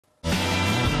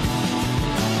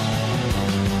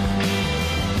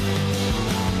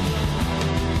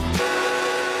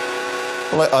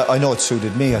Well, I know it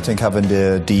suited me. I think having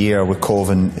the year with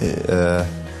Coven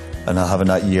and having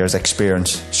that year's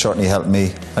experience certainly helped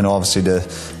me. I know obviously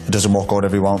it doesn't work out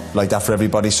everyone like that for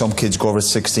everybody. Some kids go over at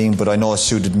 16, but I know it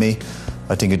suited me.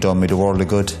 I think it done me the world of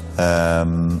good.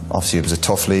 Obviously it was a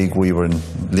tough league. We were in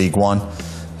League One.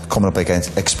 Coming up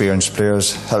against experienced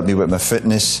players helped me with my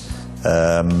fitness.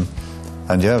 And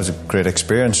yeah, it was a great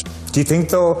experience. Do you think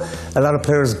though a lot of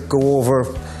players go over,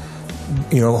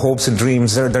 you know, hopes and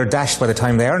dreams, they're dashed by the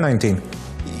time they are 19?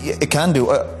 Yeah, it can do.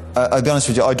 I'll be honest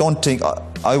with you, I don't think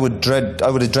I would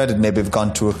have dreaded maybe have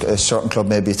gone to a certain club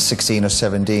maybe at 16 or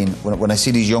 17. When I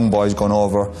see these young boys going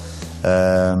over,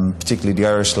 particularly the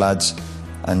Irish lads,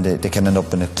 and they can end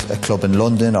up in a club in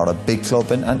London or a big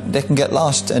club, and they can get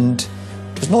lost. And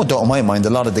there's no doubt in my mind, a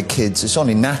lot of the kids, it's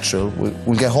only natural,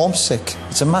 will get homesick.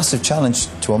 It's a massive challenge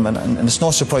to them, and it's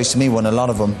no surprise to me when a lot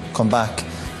of them come back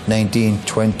 19,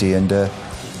 20 and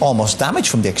almost damaged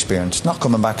from the experience. Not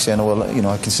coming back saying, oh, well, you know,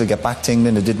 I can still get back to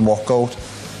England, it didn't work out.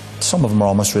 Some of them are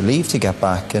almost relieved to get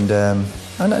back, and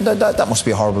that must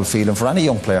be a horrible feeling for any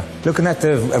young player. Looking at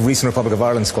the recent Republic of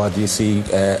Ireland squad, you see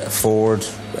Ford,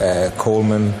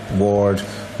 Coleman, Ward,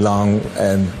 Long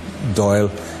and Doyle.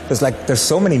 There's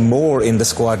so many more in the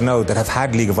squad now that have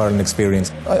had League of Ireland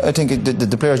experience. I think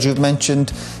the players you've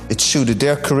mentioned, it suited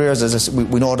their careers. As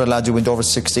we know the lads who went over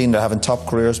 16, they're having top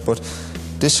careers, but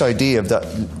this idea of that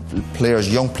players,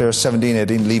 young players, 17,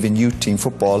 18, leaving youth team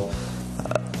football,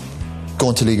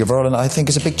 going to League of Ireland, I think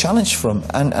is a big challenge for them.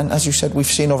 And as you said, we've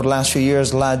seen over the last few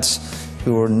years lads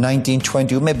who are 19,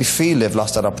 20, who maybe feel they've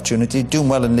lost that opportunity, doing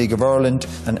well in League of Ireland,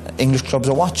 and English clubs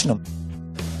are watching them.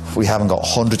 We haven't got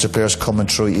hundreds of players coming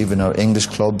through even our English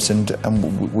clubs, and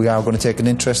we are going to take an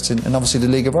interest in obviously the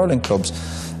League of Ireland clubs.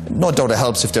 No doubt it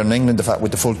helps if they're in England, the fact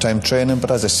with the full-time training,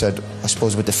 but as I said, I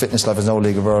suppose with the fitness levels now,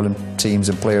 League of Ireland teams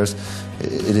and players,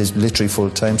 it is literally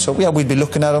full-time. So yeah, we'd be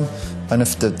looking at them, and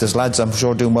if there's lads I'm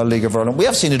sure doing well League of Ireland, we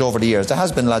have seen it over the years. There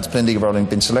has been lads playing League of Ireland,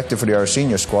 been selected for the Irish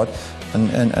senior squad,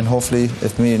 and hopefully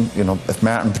if me and, you know, if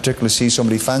Martin particularly sees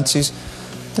somebody fancies,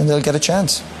 then they'll get a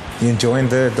chance. You enjoying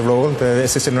the role, the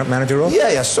assistant manager role?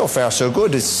 Yeah, so far so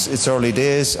good. It's early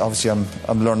days. Obviously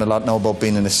I'm learning a lot now about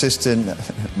being an assistant,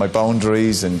 my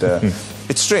boundaries, and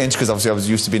it's strange because obviously I was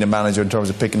used to being a manager in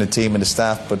terms of picking the team and the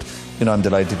staff, but you know, I'm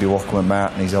delighted to be working with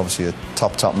Martin. He's obviously a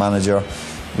top manager.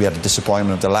 We had a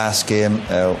disappointment of the last game.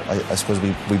 I suppose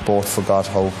we both forgot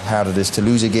how hard it is to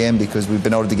lose a game because we've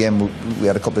been out of the game. We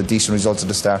had a couple of decent results at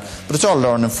the start, but it's all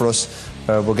learning for us.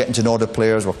 We're getting to know the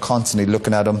players. We're constantly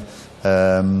looking at them.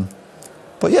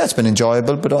 But yeah, it's been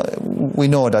enjoyable, but we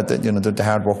know that you know, the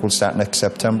hard work will start next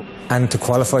September. And to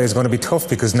qualify is going to be tough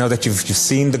because now that you've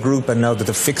seen the group and now that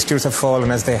the fixtures have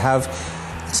fallen as they have,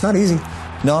 it's not easy.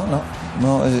 No,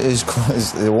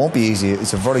 it won't be easy.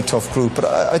 It's a very tough group, but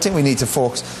I think we need to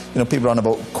focus. You know, people are on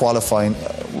about qualifying.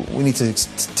 We need to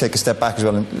take a step back as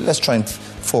well, and let's try and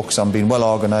focus on being well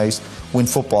organised, win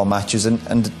football matches, and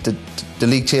the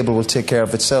league table will take care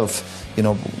of itself. You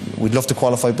know, we'd love to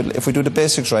qualify, but if we do the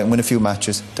basics right and win a few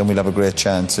matches, then we'll have a great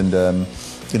chance. And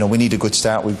you know, we need a good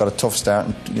start. We've got a tough start.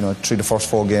 And, you know, the first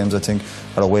 4 games I think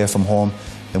are away from home,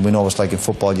 and we know it's like in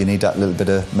football. You need that little bit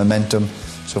of momentum.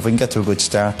 So if we can get to a good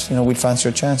start, you know, we'd fancy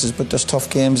our chances. But there's tough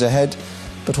games ahead.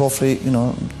 But hopefully, you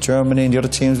know, Germany and the other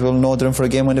teams will know they're in for a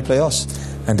game when they play us.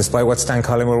 And despite what Stan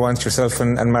Collymore wants, yourself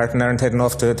and Martin aren't heading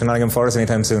off to Nottingham Forest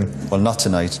anytime soon? Well, not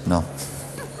tonight, no.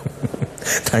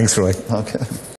 Thanks, Roy. Okay.